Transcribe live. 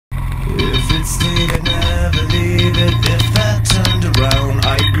it, stayed and never leave it. If that turned around,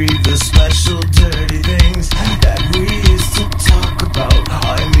 I'd grieve the special dirty things that we used to talk about.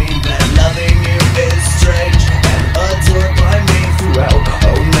 I mean that loving you is strange and adored by me throughout.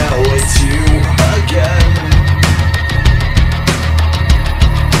 Oh, now it's you again.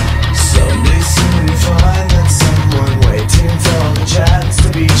 Someday soon you find that someone waiting for the chance to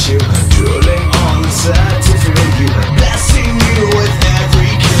beat you, drooling on the set to feel you, blessing you with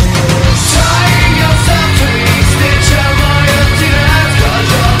every kiss. Tying yourself to me, stitch out my emptiness, 'cause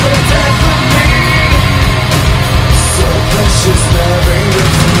you're the death of me. So precious, loving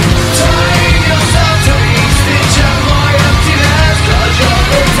with me. Tying yourself to me, stitch out my emptiness, 'cause you're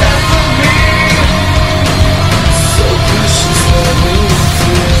the death of me. So precious, loving with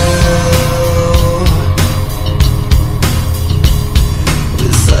you.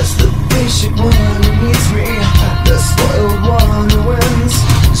 With such the patient one who needs me, the spoiled one who wins.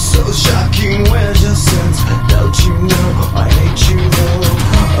 So shocking, where's your sense? Don't you know I hate you though?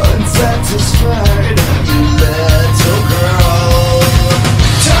 Unsatisfied, you little girl.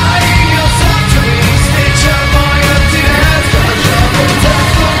 Tying yourself to me, stitch out my emptiness, 'cause you're the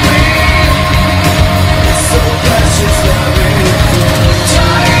death of me. So precious, loving with you.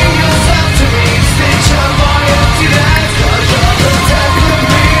 Tying yourself to me, stitch out my emptiness, 'cause you're the death of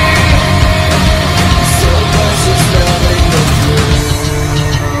me. So precious, loving with you.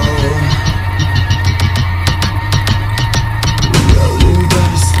 Rolling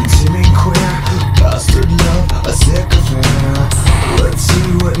dice, consuming queer, bastard love, a sick affair. Let's see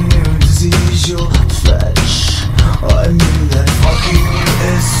what new disease you'll fetch. I mean that fucking you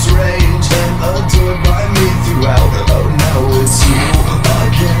is strange and adored by me throughout. Oh, now it's you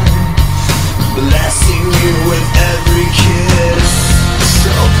again, blessing you with every kiss.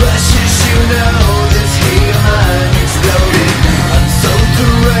 So precious, you know this heat of mine exploded. I'm so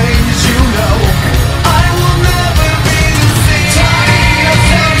deranged, you know I will never be the same. Tying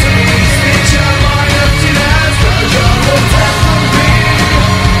yourself to me, stitch out my emptiness, 'cause you're the death of me.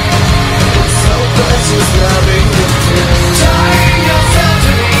 So precious, loving with you. Tying yourself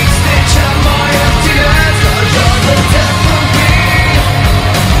to me, stitch out my emptiness, 'cause you're the death of me.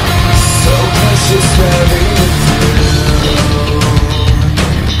 So precious, loving with you.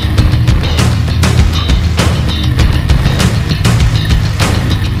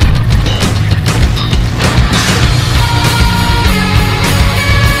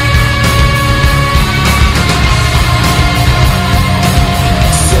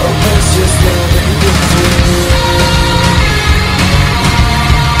 So precious, loving with you.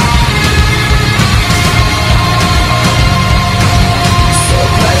 So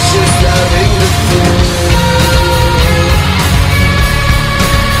precious, loving with you.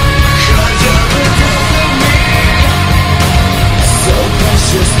 'Cause you're the death of me. So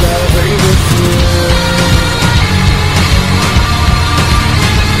precious, loving with you.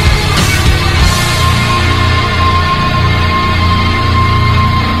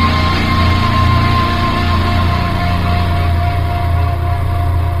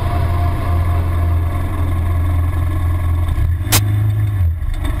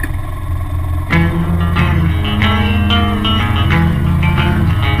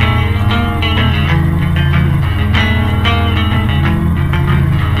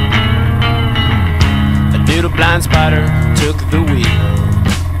 A little blind spider took the wheel,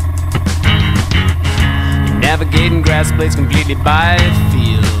 navigating grass blades completely by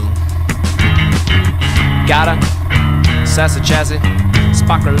feel. Got a sassy chassis,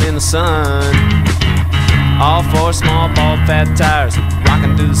 sparkle in the sun. All four small bald fat tires,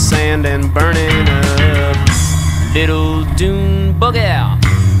 rocking through the sand and burning up. Little dune buggy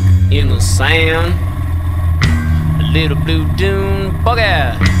in the sand, a little blue dune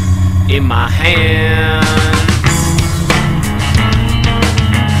buggy in my hand.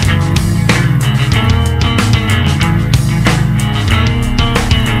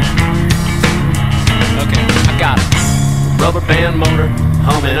 Okay, I got it. Rubber band motor,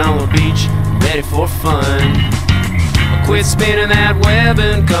 humming on the beach, ready for fun. I'll quit spinning that web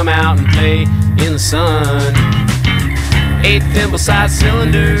and come out and play in the sun. 8 thimble-sized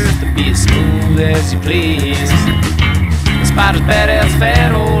cylinders to be as smooth as you please. The spider's badass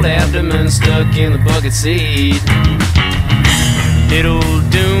fat old abdomen stuck in the bucket seat. Little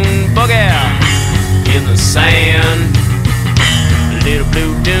dune buggy in the sand, little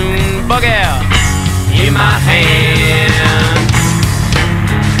blue dune buggy in my hand.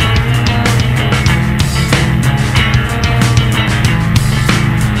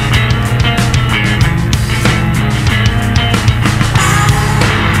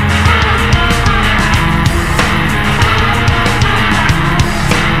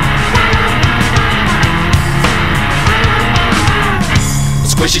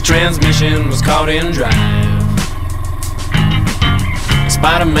 squishy transmission was caught in drive.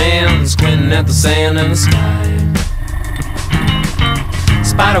 Spider-Man squinting at the sand and the sky.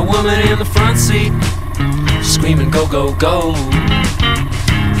 Spider-Woman in the front seat, screaming go, go, go.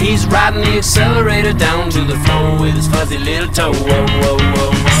 He's riding the accelerator down to the floor with his fuzzy little toe. Whoa, whoa,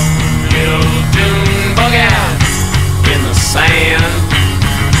 whoa, whoa. Little dune bug out in the sand.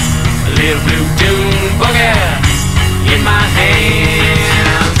 A little blue dune bug out in my hand.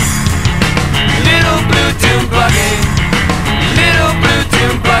 Little blue dune buggy, little blue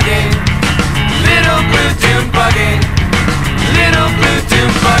dune buggy, little blue dune buggy, little blue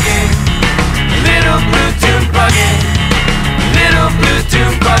dune buggy, little blue dune buggy, little blue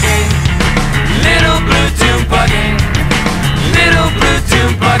dune buggy, little blue dune buggy, little blue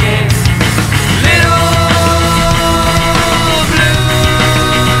dune buggy, little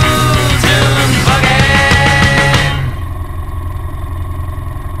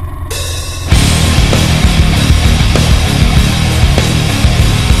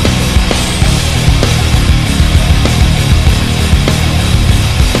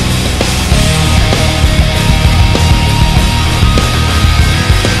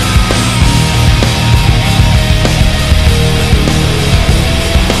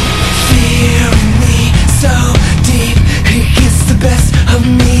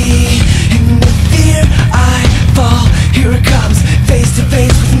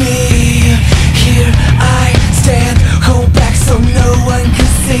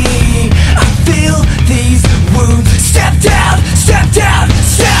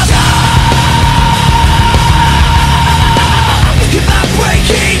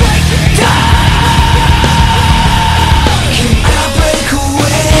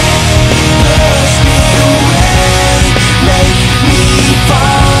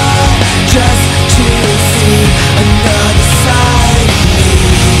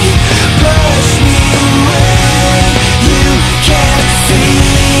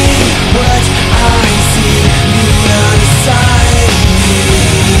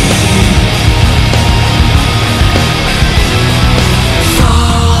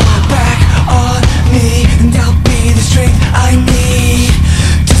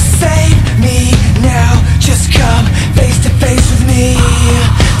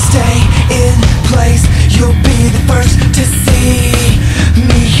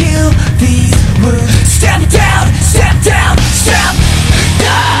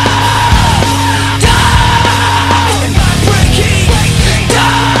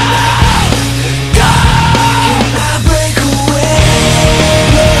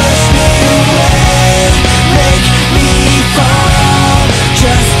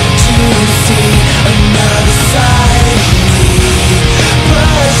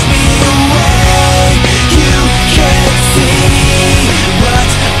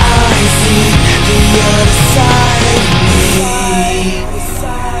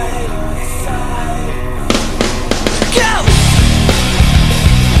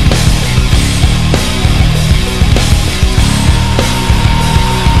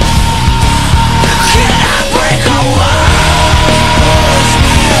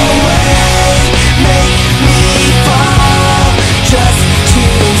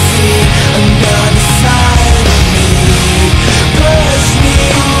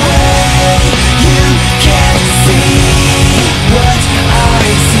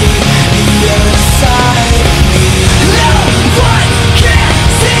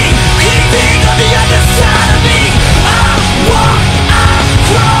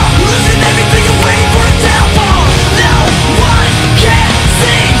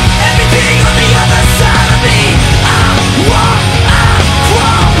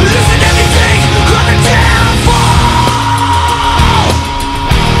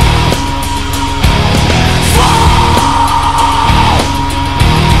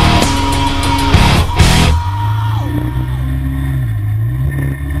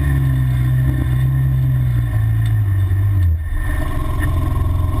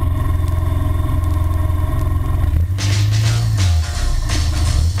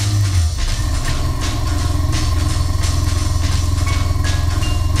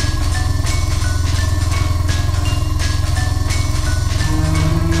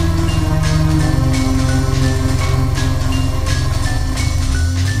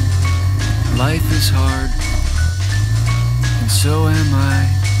Life is hard, and so am I.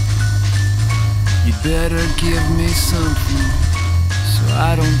 You better give me something so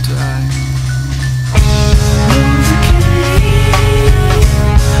I don't die. The key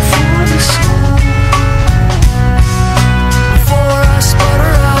for the soul before I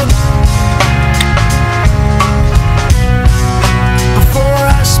sputter out, before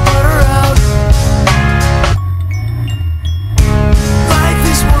I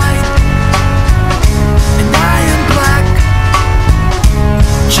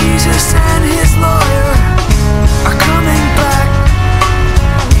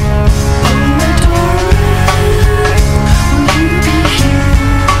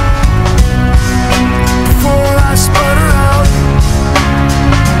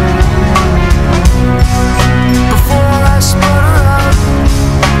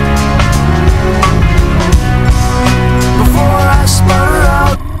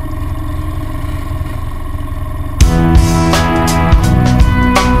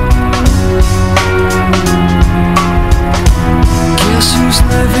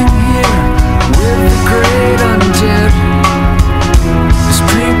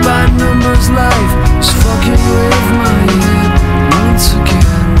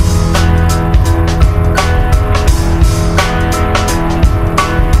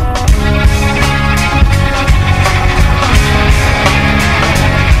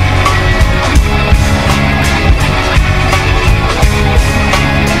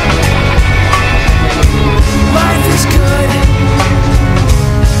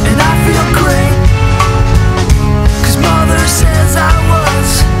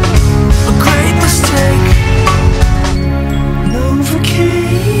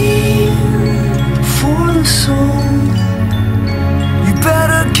soul. You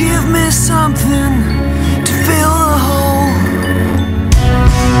better give me something